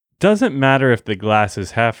doesn't matter if the glass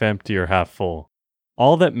is half empty or half full.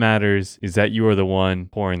 All that matters is that you are the one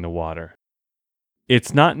pouring the water.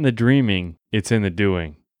 It's not in the dreaming, it's in the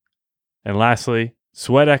doing. And lastly,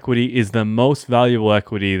 sweat equity is the most valuable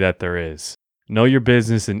equity that there is. Know your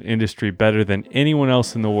business and industry better than anyone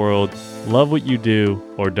else in the world. Love what you do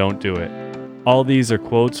or don't do it. All these are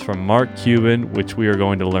quotes from Mark Cuban, which we are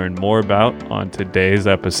going to learn more about on today's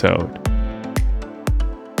episode.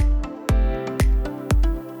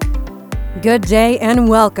 Good day and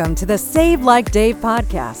welcome to the Save Like Dave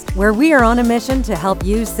podcast, where we are on a mission to help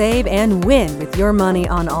you save and win with your money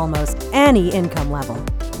on almost any income level.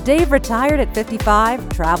 Dave retired at 55,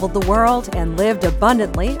 traveled the world, and lived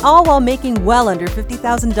abundantly, all while making well under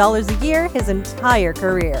 $50,000 a year his entire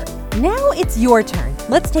career. Now it's your turn.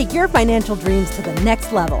 Let's take your financial dreams to the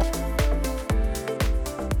next level.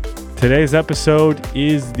 Today's episode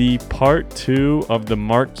is the part 2 of the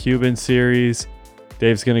Mark Cuban series.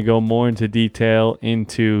 Dave's going to go more into detail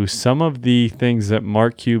into some of the things that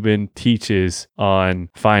Mark Cuban teaches on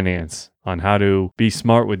finance, on how to be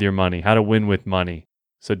smart with your money, how to win with money.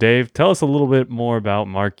 So Dave, tell us a little bit more about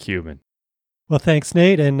Mark Cuban. Well, thanks,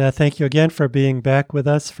 Nate, and thank you again for being back with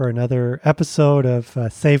us for another episode of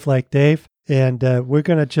Save Like Dave. And we're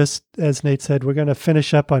going to just, as Nate said, we're going to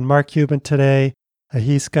finish up on Mark Cuban today.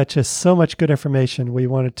 He's got just so much good information. We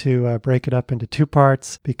wanted to break it up into 2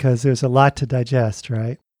 parts because there's a lot to digest,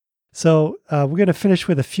 right? So we're going to finish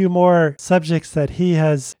with a few more subjects that he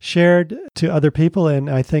has shared to other people, and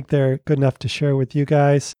I think they're good enough to share with you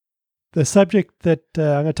guys. The subject that I'm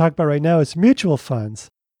going to talk about right now is mutual funds.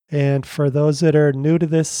 And for those that are new to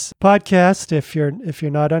this podcast, if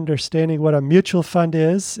you're not understanding what a mutual fund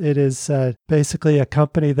is, it is basically a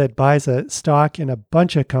company that buys a stock in a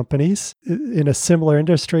bunch of companies in a similar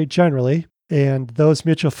industry generally. And those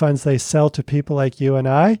mutual funds, they sell to people like you and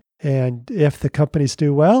I. And if the companies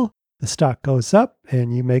do well, the stock goes up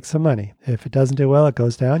and you make some money. If it doesn't do well, it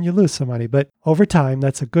goes down, you lose some money. But over time,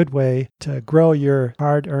 that's a good way to grow your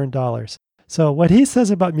hard-earned dollars. So what he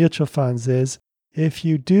says about mutual funds is, if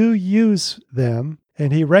you do use them,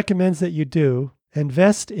 and he recommends that you do,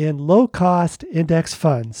 invest in low-cost index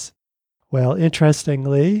funds. Well,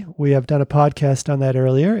 interestingly, we have done a podcast on that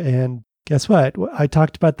earlier, and guess what? I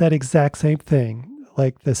talked about that exact same thing,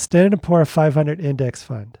 like the Standard & Poor's 500 index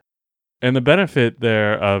fund. And the benefit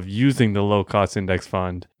there of using the low-cost index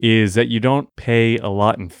fund is that you don't pay a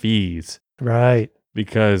lot in fees. Right.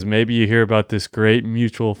 Because maybe you hear about this great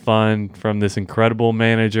mutual fund from this incredible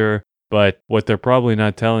manager, but what they're probably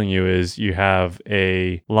not telling you is you have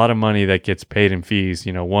a lot of money that gets paid in fees,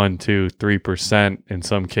 1, 2, 3% in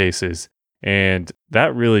some cases. And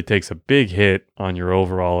that really takes a big hit on your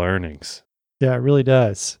overall earnings. Yeah, it really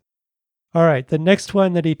does. All right, the next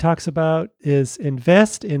one that he talks about is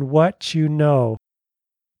invest in what you know.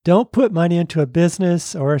 Don't put money into a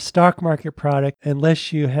business or a stock market product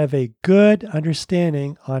unless you have a good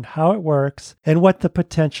understanding on how it works and what the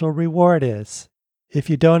potential reward is. If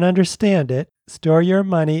you don't understand it, store your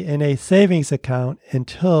money in a savings account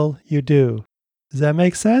until you do. Does that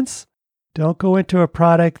make sense? Don't go into a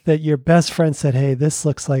product that your best friend said, hey, this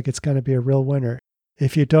looks like it's going to be a real winner.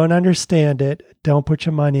 If you don't understand it, don't put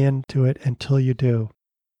your money into it until you do.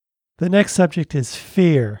 The next subject is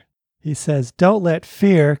fear. He says, don't let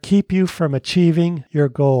fear keep you from achieving your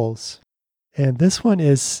goals. And this one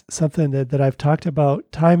is something that I've talked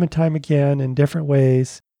about time and time again in different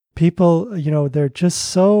ways. People, they're just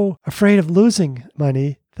so afraid of losing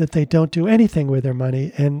money that they don't do anything with their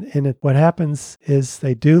money. And what happens is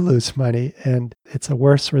they do lose money, and it's a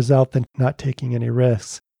worse result than not taking any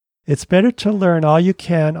risks. It's better to learn all you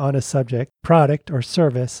can on a subject, product, or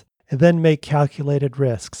service, and then make calculated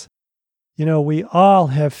risks. We all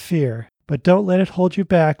have fear, but don't let it hold you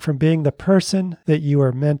back from being the person that you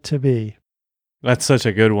are meant to be. That's such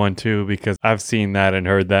a good one, too, because I've seen that and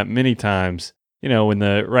heard that many times.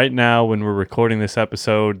 Right now, when we're recording this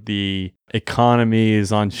episode, the economy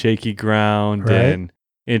is on shaky ground, right, and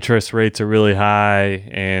interest rates are really high,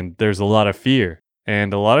 and there's a lot of fear.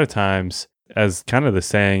 And a lot of times, as kind of the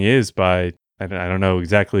saying is I don't know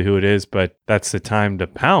exactly who it is, but that's the time to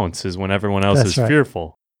pounce is when everyone else is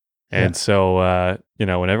fearful. And so,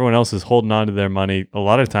 when everyone else is holding on to their money, a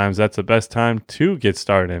lot of times that's the best time to get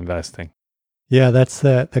started investing. Yeah, that's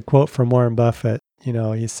the quote from Warren Buffett.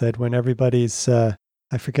 He said when everybody's, I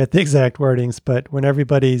forget the exact wordings, but when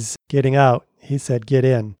everybody's getting out, he said, get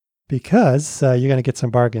in, because you're going to get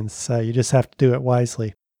some bargains. You just have to do it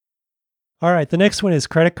wisely. All right, the next one is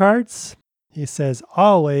credit cards. He says,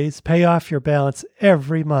 always pay off your balance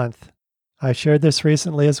every month. I shared this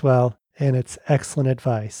recently as well, and it's excellent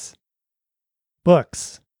advice.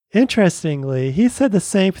 Books. Interestingly, he said the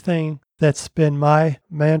same thing that's been my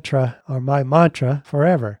mantra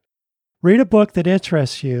forever. Read a book that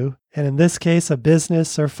interests you, and in this case, a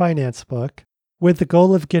business or finance book, with the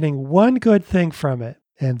goal of getting one good thing from it,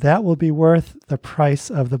 and that will be worth the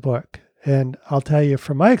price of the book. And I'll tell you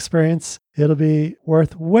from my experience, it'll be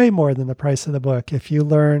worth way more than the price of the book if you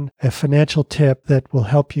learn a financial tip that will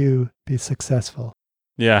help you be successful.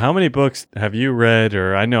 Yeah, how many books have you read,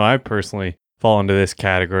 or I know I personally fall into this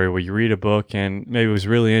category where you read a book and maybe it was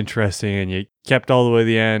really interesting and you kept all the way to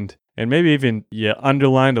the end, and maybe even you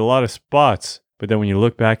underlined a lot of spots, but then when you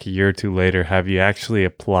look back a year or two later, have you actually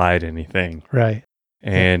applied anything? Right.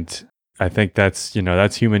 And I think that's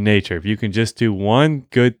human nature. If you can just do one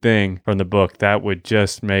good thing from the book, that would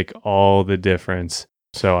just make all the difference.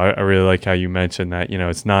 So I really like how you mentioned that,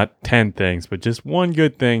 it's not 10 things, but just one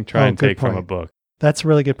good thing try and take from a book. That's a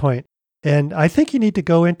really good point. And I think you need to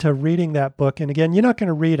go into reading that book. And again, you're not going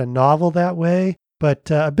to read a novel that way,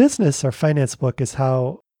 but a business or finance book that's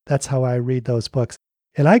how I read those books.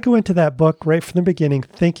 And I go into that book right from the beginning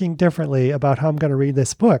thinking differently about how I'm going to read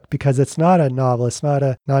this book because it's not a novel. It's not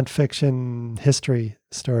a nonfiction history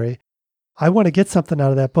story. I want to get something out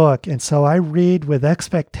of that book. And so I read with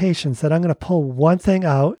expectations that I'm going to pull one thing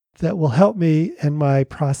out that will help me in my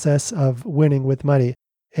process of winning with money.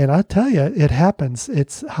 And I'll tell you, it happens.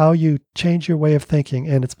 It's how you change your way of thinking.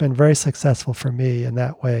 And it's been very successful for me in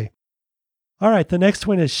that way. All right. The next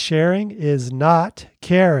one is sharing is not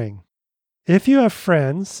caring. If you have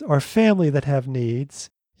friends or family that have needs,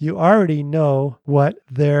 you already know what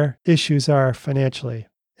their issues are financially.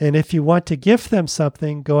 And if you want to gift them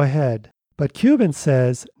something, go ahead. But Cuban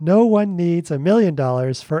says no one needs $1 million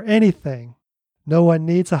for anything. No one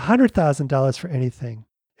needs $100,000 for anything.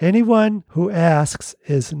 Anyone who asks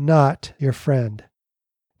is not your friend.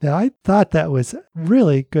 Now, I thought that was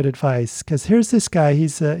really good advice because here's this guy,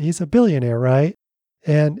 he's a billionaire, right?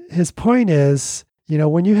 And his point is,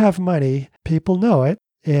 when you have money, people know it,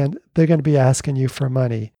 and they're going to be asking you for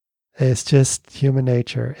money. It's just human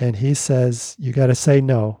nature. And he says, you got to say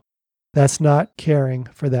no. That's not caring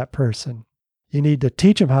for that person. You need to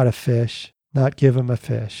teach them how to fish, not give them a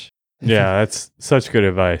fish. That's such good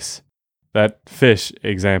advice. That fish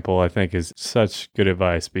example, I think, is such good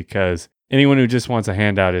advice because anyone who just wants a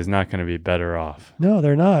handout is not going to be better off. No,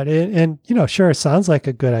 they're not. And sure, it sounds like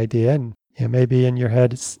a good idea. And maybe in your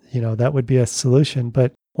head, it's, that would be a solution.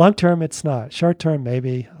 But long term, it's not. Short term,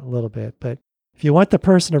 maybe a little bit. But if you want the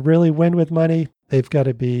person to really win with money, they've got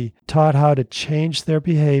to be taught how to change their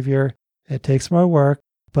behavior. It takes more work.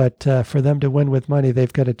 But for them to win with money,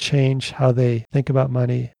 they've got to change how they think about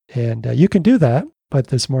money. And you can do that, but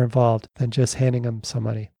there's more involved than just handing them some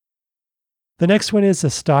money. The next one is the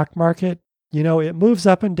stock market. It moves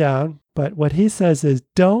up and down, but what he says is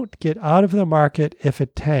don't get out of the market if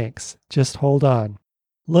it tanks. Just hold on.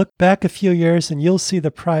 Look back a few years and you'll see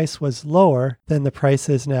the price was lower than the price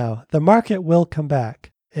is now. The market will come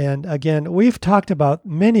back. And again, we've talked about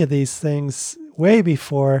many of these things way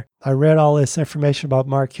before I read all this information about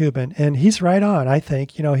Mark Cuban. And he's right on, I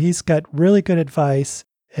think. He's got really good advice.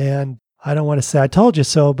 And I don't want to say I told you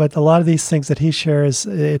so, but a lot of these things that he shares,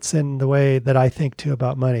 it's in the way that I think too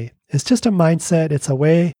about money. It's just a mindset. It's a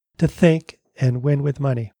way to think and win with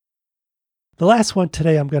money. The last one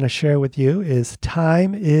today I'm going to share with you is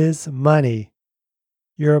time is money.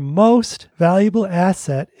 Your most valuable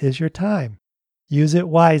asset is your time. Use it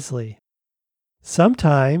wisely.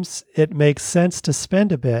 Sometimes it makes sense to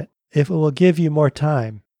spend a bit if it will give you more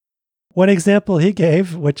time. One example he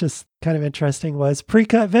gave, which is kind of interesting, was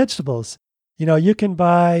pre-cut vegetables. You can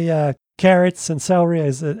buy carrots and celery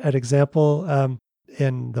as an example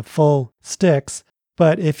in the full sticks.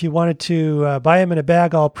 But if you wanted to buy them in a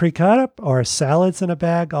bag all pre-cut up or salads in a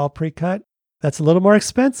bag all pre-cut, that's a little more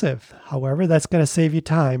expensive. However, that's going to save you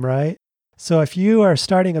time, right? So if you are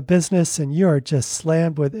starting a business and you are just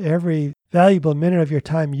slammed with every valuable minute of your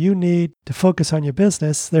time you need to focus on your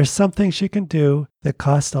business, there's some things you can do that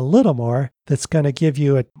cost a little more that's going to give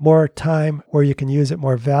you more time where you can use it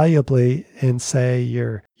more valuably in, say,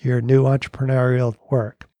 your new entrepreneurial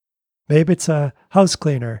work. Maybe it's a house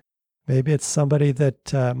cleaner. Maybe it's somebody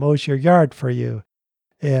that mows your yard for you.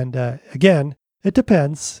 And again, it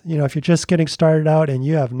depends. If you're just getting started out and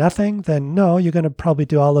you have nothing, then no, you're going to probably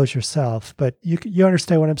do all those yourself. But you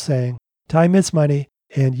understand what I'm saying. Time is money,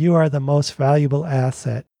 and you are the most valuable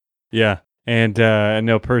asset. Yeah. And I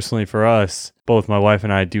know personally for us, both my wife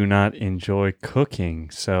and I do not enjoy cooking.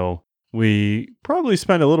 So we probably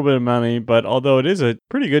spend a little bit of money, but although it is a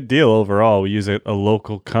pretty good deal overall, we use a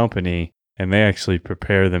local company and they actually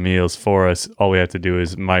prepare the meals for us. All we have to do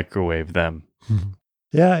is microwave them.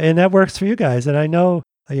 Yeah, and that works for you guys. And I know,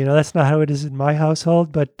 That's not how it is in my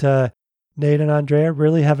household, but Nate and Andrea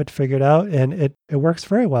really have it figured out, and it works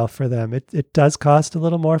very well for them. It does cost a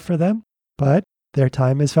little more for them, but their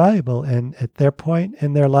time is valuable, and at their point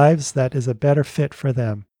in their lives, that is a better fit for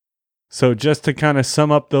them. So just to kind of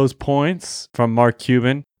sum up those points from Mark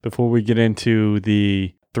Cuban before we get into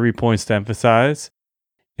the 3 points to emphasize: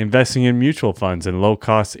 investing in mutual funds and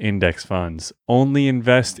low-cost index funds. Only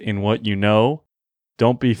invest in what you know.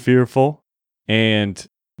 Don't be fearful, and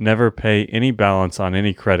never pay any balance on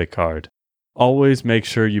any credit card. Always make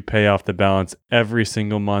sure you pay off the balance every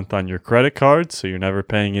single month on your credit card so you're never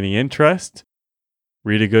paying any interest.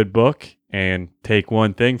 Read a good book and take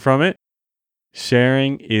one thing from it.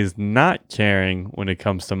 Sharing is not caring when it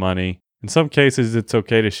comes to money. In some cases, it's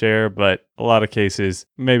okay to share, but a lot of cases,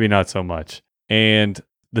 maybe not so much. And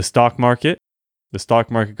the stock market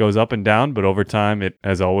goes up and down, but over time, it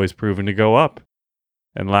has always proven to go up.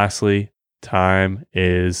 And lastly, time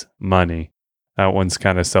is money. That one's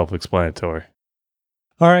kind of self-explanatory.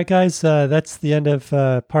 All right, guys, that's the end of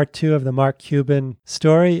part 2 of the Mark Cuban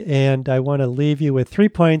story, and I want to leave you with 3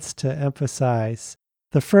 points to emphasize.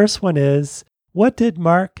 The first one is, what did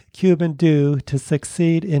Mark Cuban do to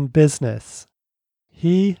succeed in business?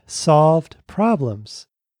 He solved problems.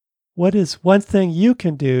 What is one thing you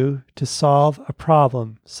can do to solve a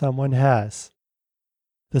problem someone has?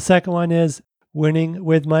 The second one is, winning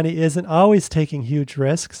with money isn't always taking huge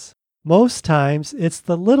risks. Most times, it's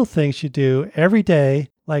the little things you do every day,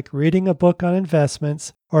 like reading a book on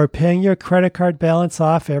investments or paying your credit card balance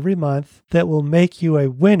off every month, that will make you a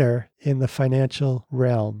winner in the financial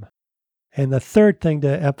realm. And the third thing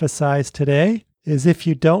to emphasize today is, if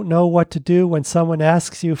you don't know what to do when someone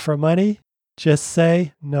asks you for money, just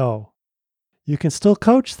say no. You can still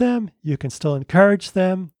coach them, you can still encourage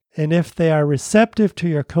them, and if they are receptive to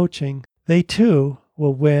your coaching, they too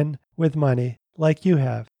will win with money like you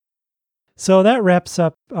have. So that wraps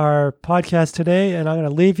up our podcast today, and I'm going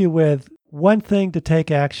to leave you with one thing to take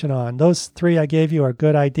action on. Those 3 I gave you are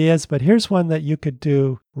good ideas, but here's one that you could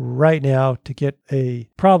do right now to get a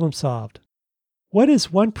problem solved. What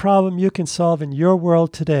is one problem you can solve in your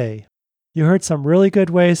world today? You heard some really good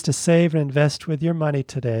ways to save and invest with your money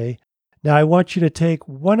today. Now I want you to take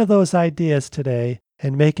one of those ideas today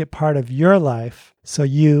and make it part of your life so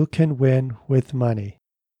you can win with money.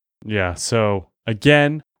 Yeah, so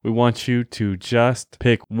again, we want you to just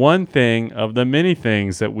pick one thing of the many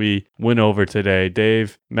things that we went over today.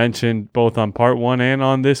 Dave mentioned both on part 1 and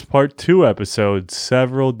on this part 2 episode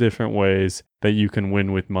several different ways that you can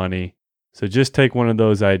win with money. So just take one of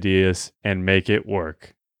those ideas and make it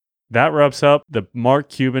work. That wraps up the Mark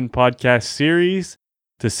Cuban podcast series.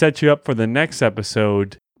 To set you up for the next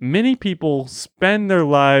episode, many people spend their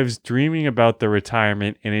lives dreaming about their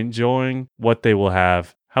retirement and enjoying what they will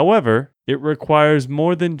have. However, it requires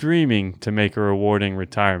more than dreaming to make a rewarding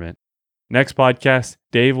retirement. Next podcast,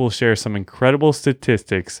 Dave will share some incredible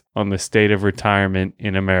statistics on the state of retirement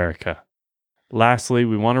in America. Lastly,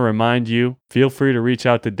 we want to remind you, feel free to reach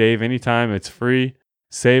out to Dave anytime. It's free.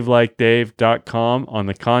 SaveLikeDave.com on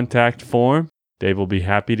the contact form. Dave will be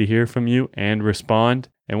happy to hear from you and respond.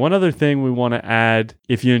 And one other thing we want to add,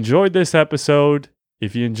 if you enjoyed this episode,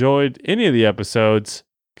 if you enjoyed any of the episodes,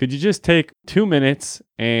 could you just take 2 minutes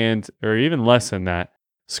or even less than that,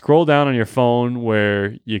 scroll down on your phone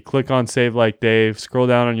where you click on Save Like Dave, scroll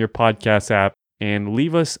down on your podcast app, and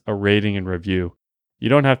leave us a rating and review. You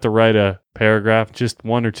don't have to write a paragraph, just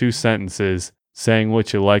 1 or 2 sentences saying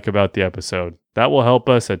what you like about the episode. That will help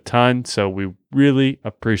us a ton, so we really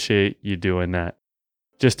appreciate you doing that.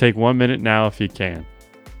 Just take 1 minute now if you can.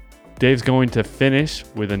 Dave's going to finish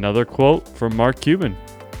with another quote from Mark Cuban.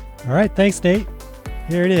 All right, thanks, Nate.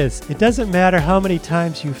 Here it is. It doesn't matter how many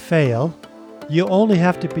times you fail. You only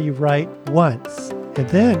have to be right once, and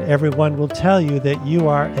then everyone will tell you that you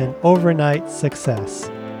are an overnight success.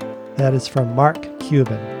 That is from Mark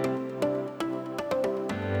Cuban.